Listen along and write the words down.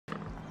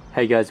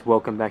Hey guys,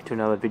 welcome back to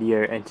another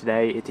video, and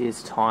today it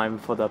is time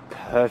for the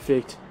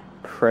perfect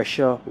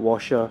pressure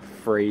washer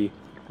free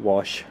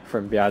wash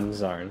from Bowden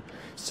Zone.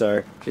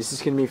 So this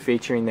is going to be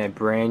featuring their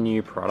brand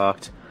new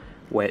product,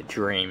 Wet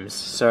Dreams.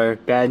 So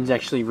Bowden's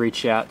actually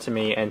reached out to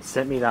me and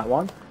sent me that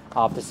one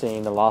after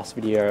seeing the last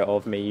video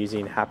of me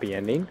using Happy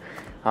Ending.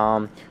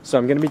 So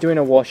I'm going to be doing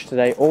a wash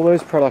today. All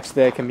those products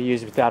there can be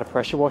used without a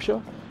pressure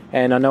washer.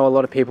 And I know a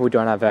lot of people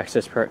don't have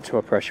access to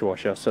a pressure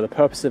washer. So the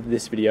purpose of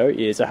this video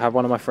is I have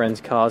one of my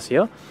friend's cars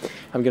here.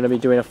 I'm going to be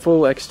doing a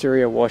full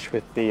exterior wash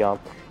with the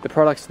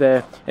products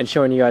there and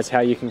showing you guys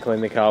how you can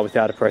clean the car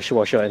without a pressure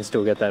washer and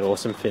still get that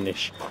awesome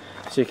finish.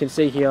 So you can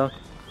see here,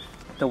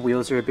 the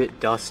wheels are a bit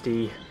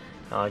dusty.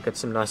 Got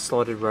some nice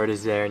slotted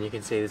rotors there, and you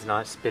can see there's a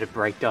nice bit of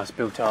brake dust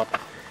built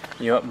up.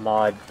 You got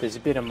mud, there's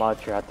a bit of mud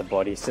throughout the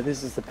body. So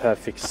this is the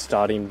perfect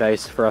starting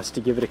base for us to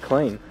give it a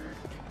clean.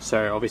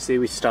 So obviously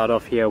we start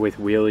off here with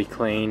Wheelie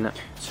Clean.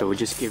 So we'll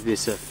just give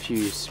this a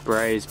few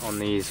sprays on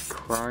these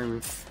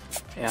chrome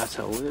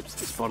outer lips.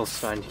 This bottle's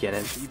starting to get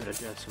empty, but I'll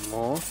do some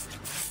more.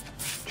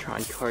 Try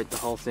and coat the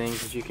whole thing,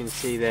 because you can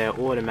see there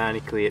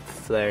automatically it's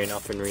flaring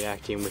up and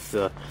reacting with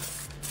the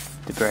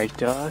brake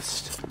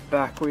dust.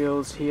 Back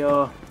wheels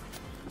here.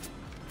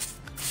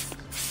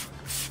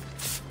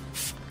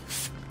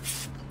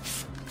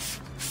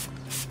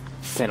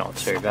 They're not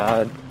too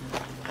bad.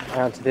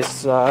 Down to this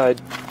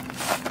side.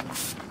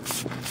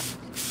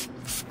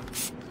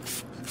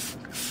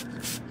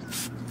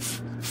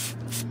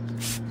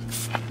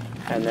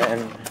 And then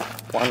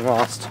one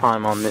last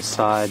time on this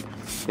side.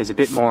 There's a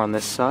bit more on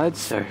this side,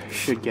 so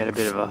should get a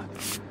bit of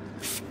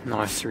a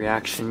nice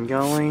reaction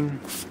going.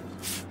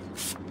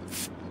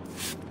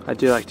 I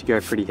do like to go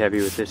pretty heavy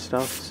with this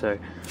stuff, so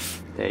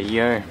there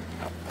you go.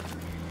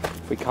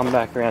 If we come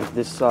back around to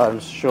this side, I'm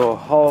sure,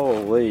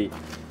 holy,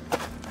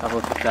 have a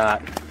look at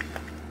that.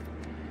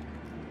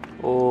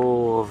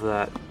 All of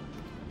that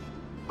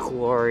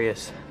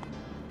glorious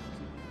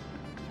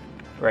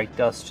brake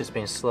dust just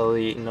been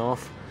slowly eaten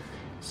off.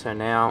 So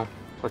now,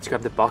 let's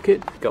grab the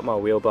bucket. Got my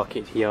wheel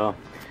bucket here.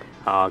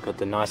 Got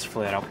the nice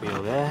flat up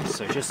wheel there.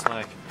 So just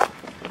like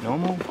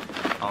normal,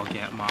 I'll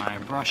get my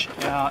brush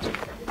out.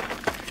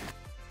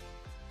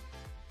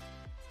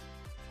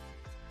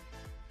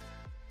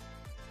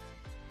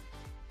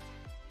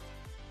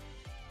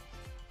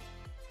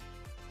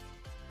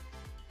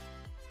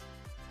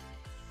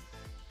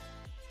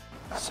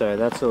 So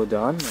that's all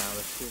done. Now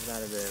let's give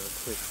that a bit of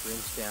a quick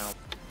rinse down.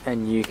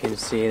 And you can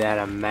see that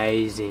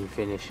amazing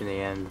finish in the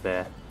end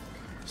there.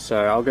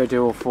 So I'll go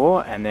do all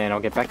four and then I'll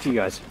get back to you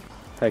guys.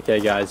 Okay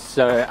guys,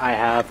 so I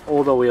have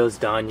all the wheels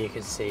done. You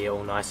can see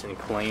all nice and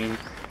clean.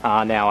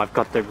 Now I've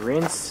got the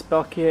rinse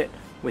bucket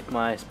with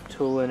my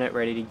tool in it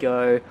ready to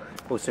go.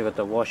 Also got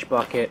the wash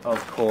bucket, of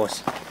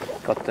course.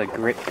 Got the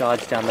grit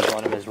guards down the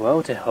bottom as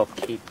well to help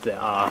keep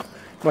the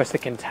most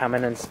of the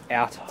contaminants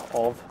out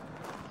of.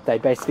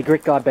 The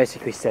grit guard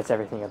basically sets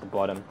everything at the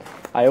bottom.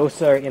 I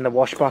also, in the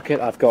wash bucket,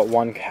 I've got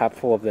one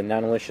capful of the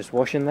Nanolicious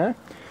wash in there.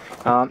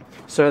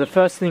 So the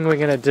first thing we're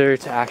going to do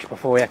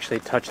before we actually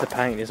touch the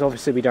paint is,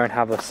 obviously we don't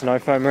have a snow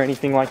foam or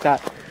anything like that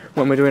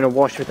when we're doing a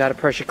wash without a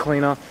pressure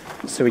cleaner.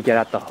 So we get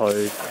out the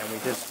hose and we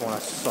just want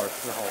to soak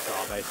the whole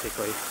car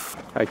basically.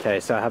 Okay,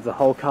 so I have the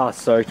whole car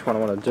soaked. What I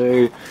want to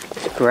do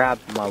is grab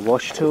my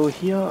wash tool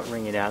here,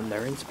 wring it out in the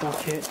rinse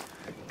bucket,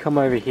 come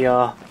over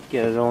here,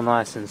 get it all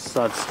nice and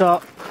sudsed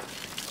up.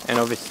 And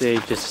obviously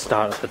just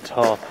start at the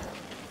top,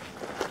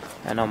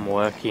 and I'm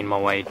working my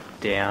way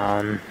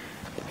down,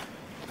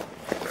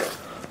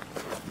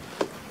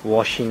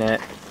 washing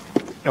it,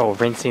 or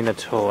rinsing the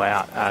tool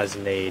out as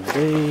need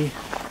be.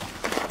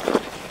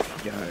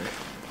 Go.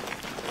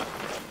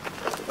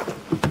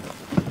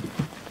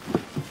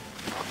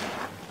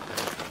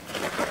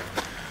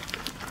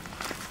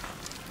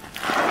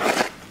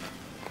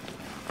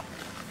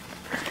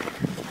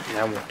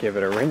 Now we'll give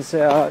it a rinse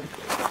out.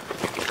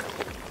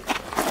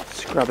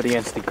 Rub it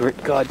against the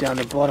grit guard down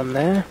the bottom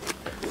there.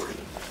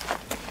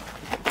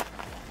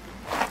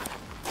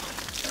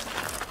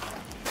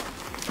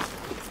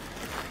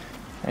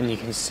 And you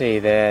can see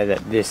there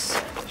that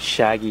this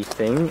shaggy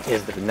thing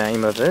is the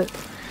name of it.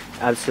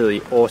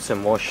 Absolutely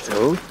awesome wash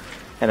tool.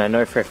 And I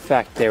know for a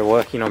fact they're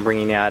working on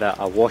bringing out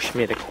a wash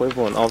mitt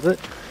equivalent of it.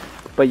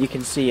 But you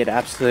can see it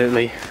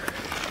absolutely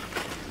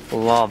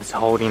loves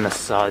holding the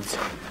suds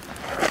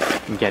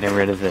and getting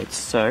rid of it.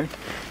 So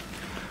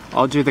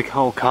I'll do the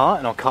whole car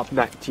and I'll cut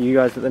back to you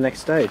guys at the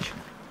next stage.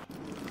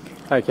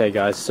 Okay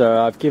guys,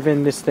 so I've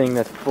given this thing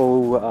the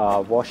full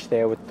wash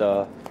there with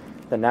the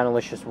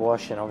Nanolicious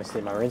wash and obviously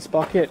my rinse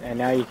bucket, and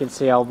now you can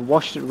see I'll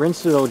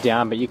rinsed it all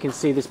down, but you can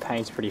see this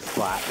paint's pretty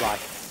flat.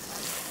 Like,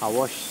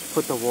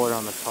 put the water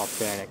on the top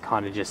there and it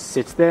kind of just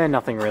sits there,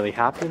 nothing really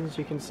happens,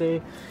 you can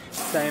see.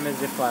 Same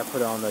as if I put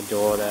it on the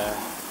door there,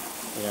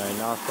 you know,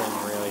 nothing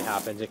really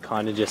happens, it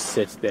kind of just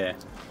sits there.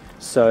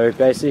 So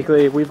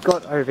basically we've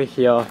got over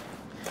here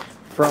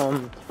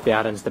from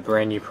Bowden's the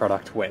brand new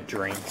product, Wet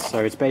Dreams. So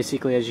it's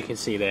basically, as you can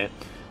see there,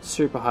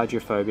 super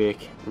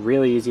hydrophobic,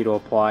 really easy to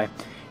apply,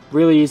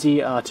 really easy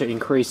to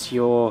increase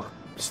your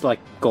like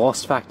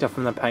gloss factor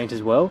from the paint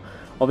as well.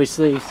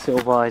 Obviously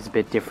silver is a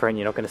bit different,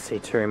 you're not going to see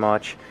too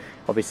much.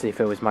 Obviously if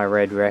it was my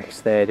red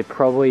Rex there, it'd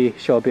probably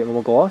show a bit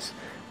more gloss,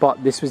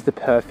 but this was the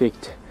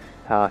perfect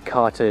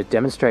car to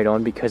demonstrate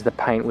on because the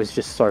paint was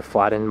just so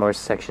flat in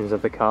most sections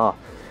of the car.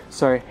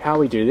 So how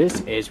we do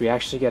this is we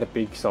actually get a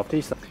big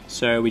softie.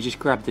 So we just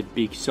grab the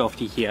big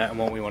softie here, and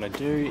what we want to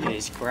do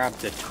is grab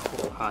the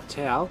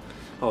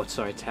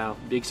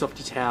big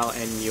softie towel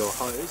and your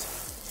hose,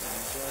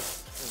 and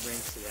just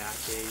rinse it out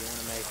here. You want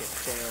to make it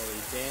fairly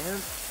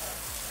damp.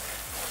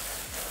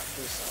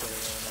 Just put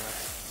it on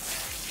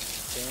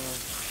down.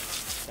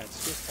 That's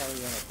just how we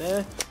want it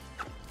there.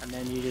 And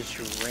then you just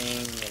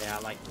wring it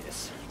out like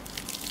this.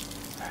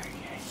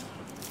 Okay.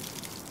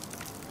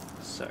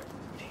 So,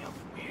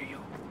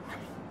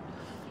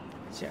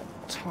 see a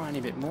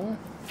tiny bit more.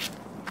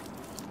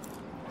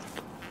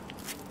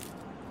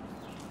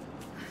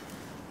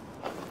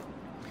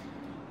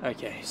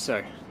 Okay,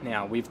 so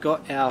now we've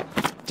got our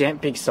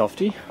damp big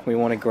softie. We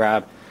want to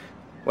grab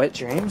Wet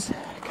Dreams.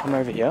 Come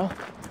over here.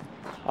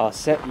 I'll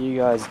set you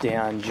guys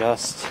down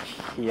just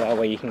here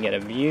where you can get a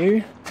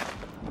view.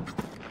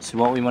 So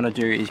what we want to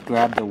do is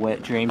grab the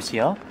Wet Dreams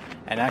here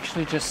and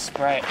actually just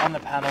spray it on the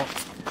panel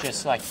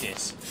just like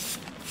this.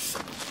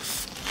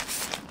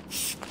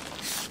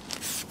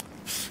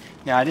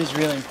 Now it is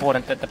really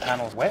important that the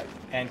panel's wet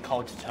and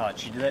cold to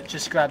touch. You do that,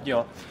 just grab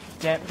your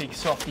damp big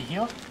softie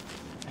here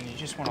and you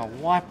just want to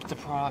wipe the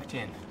product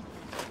in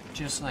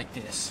just like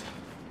this.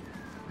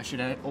 I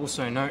should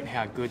also note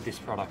how good this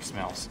product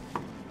smells.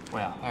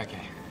 Wow,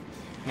 okay.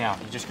 Now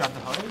you just grab the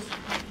hose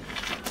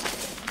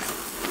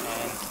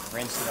and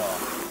rinse it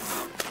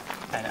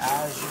off. And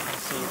as you can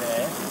see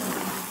there,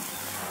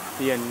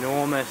 the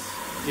enormous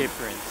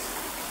difference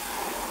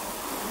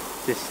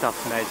this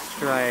stuff's made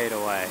straight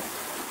away.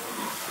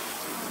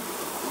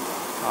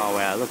 Oh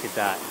wow, look at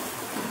that.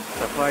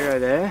 So if I go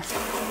there,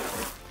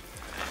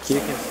 you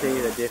can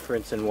see the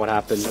difference in what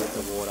happens with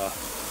the water.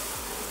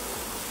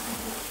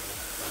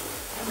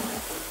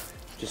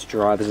 Just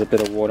dry, there's a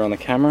bit of water on the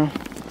camera.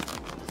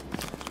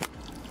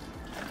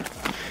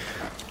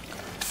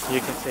 You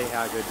can see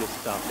how good this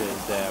stuff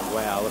is there.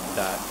 Wow, look at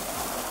that.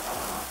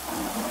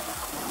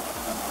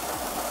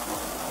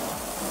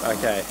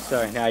 Okay,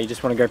 so now you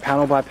just want to go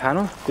panel by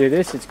panel. Do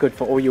this, it's good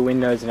for all your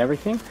windows and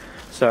everything.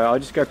 So I'll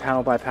just go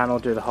panel by panel,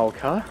 do the whole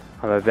car.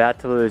 I'm about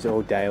to lose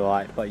all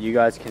daylight, but you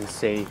guys can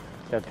see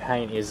the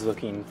paint is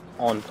looking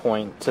on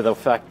point to the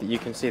fact that you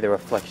can see the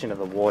reflection of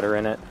the water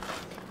in it.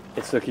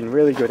 It's looking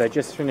really good. I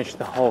just finished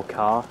the whole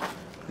car.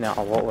 Now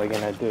what we're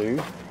gonna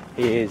do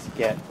is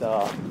get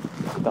the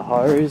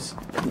hose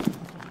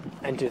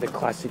and do the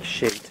classic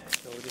sheet.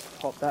 So we'll just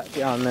pop that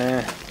down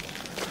there,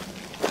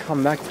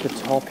 come back to the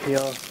top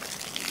here,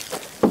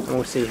 and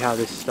we'll see how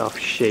this stuff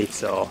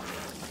sheets off.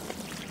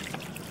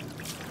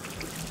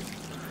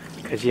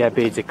 Because yeah,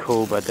 beads are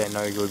cool, but they're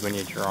no good when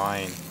you're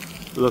drying.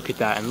 Look at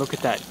that, and look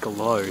at that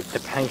glow. The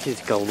paint is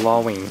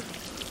glowing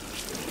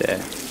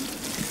there.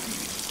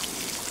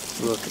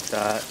 Look at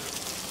that.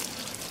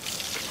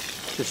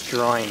 Just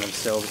drying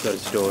themselves,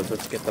 those doors.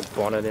 Let's get the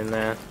bonnet in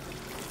there.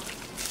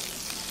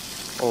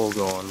 All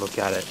gone, look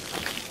at it.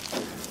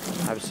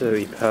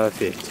 Absolutely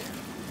perfect.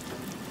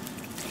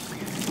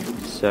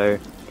 So,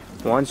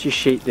 once you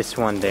sheet this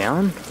one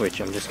down,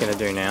 which I'm just going to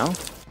do now,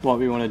 what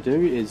we want to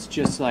do is,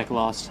 just like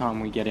last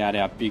time, we get out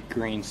our big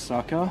green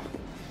sucker,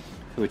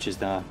 which is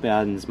the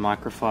Bowden's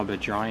microfiber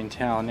drying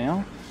towel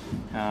now.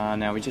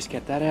 Now we just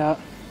get that out.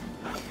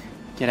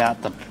 Get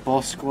out the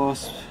Boss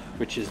Gloss,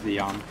 which is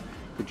the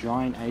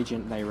drying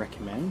agent they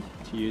recommend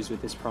to use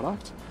with this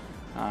product.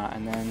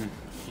 And then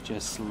you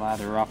just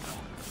slather up,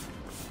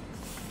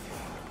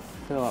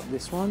 fill up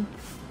this one,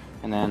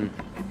 and then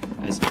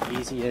as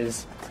easy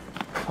as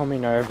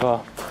coming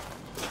over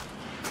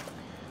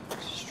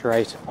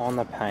straight on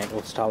the paint.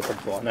 We'll start with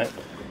the bonnet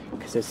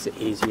because it's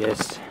the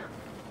easiest,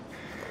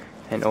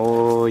 and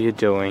all you're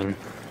doing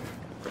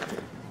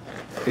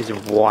is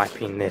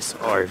wiping this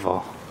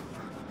over,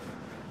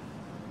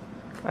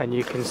 and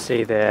you can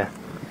see there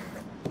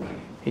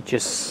it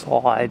just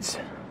slides,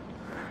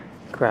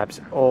 grabs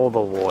all the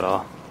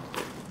water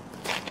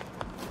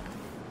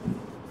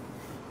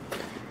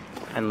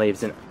and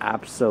leaves an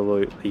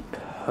absolutely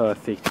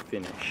perfect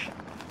finish.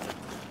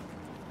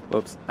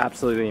 Looks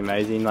absolutely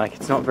amazing. Like,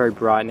 it's not very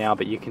bright now,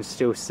 but you can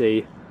still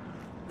see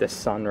the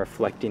sun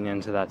reflecting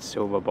into that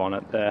silver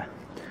bonnet there.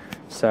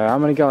 So I'm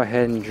going to go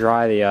ahead and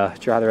dry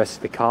the rest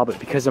of the car, but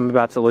because I'm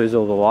about to lose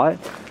all the light,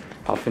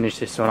 I'll finish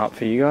this one up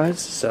for you guys.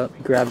 So let me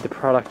grab the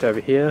product over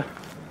here.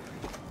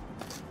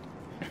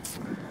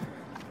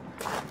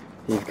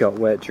 You've got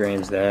Wet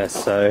Dreams there.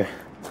 So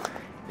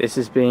this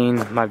has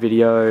been my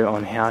video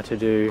on how to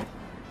do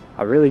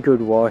a really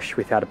good wash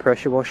without a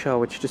pressure washer,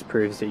 which just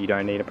proves that you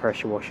don't need a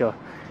pressure washer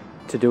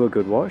to do a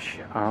good wash.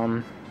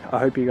 I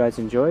hope you guys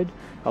enjoyed.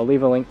 I'll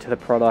leave a link to the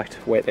product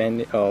Wet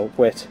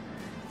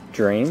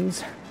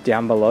Dreams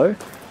down below.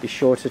 Be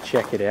sure to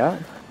check it out.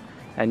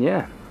 And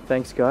yeah,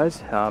 thanks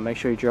guys. Make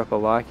sure you drop a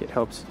like. It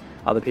helps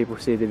other people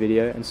see the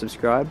video, and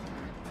subscribe.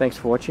 thanks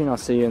for watching. I'll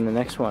see you in the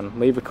next one.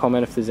 Leave a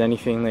comment if there's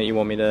anything that you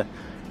want me to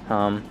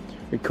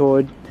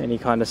record, any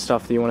kind of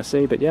stuff that you want to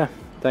see. But yeah,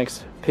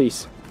 thanks.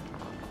 Peace.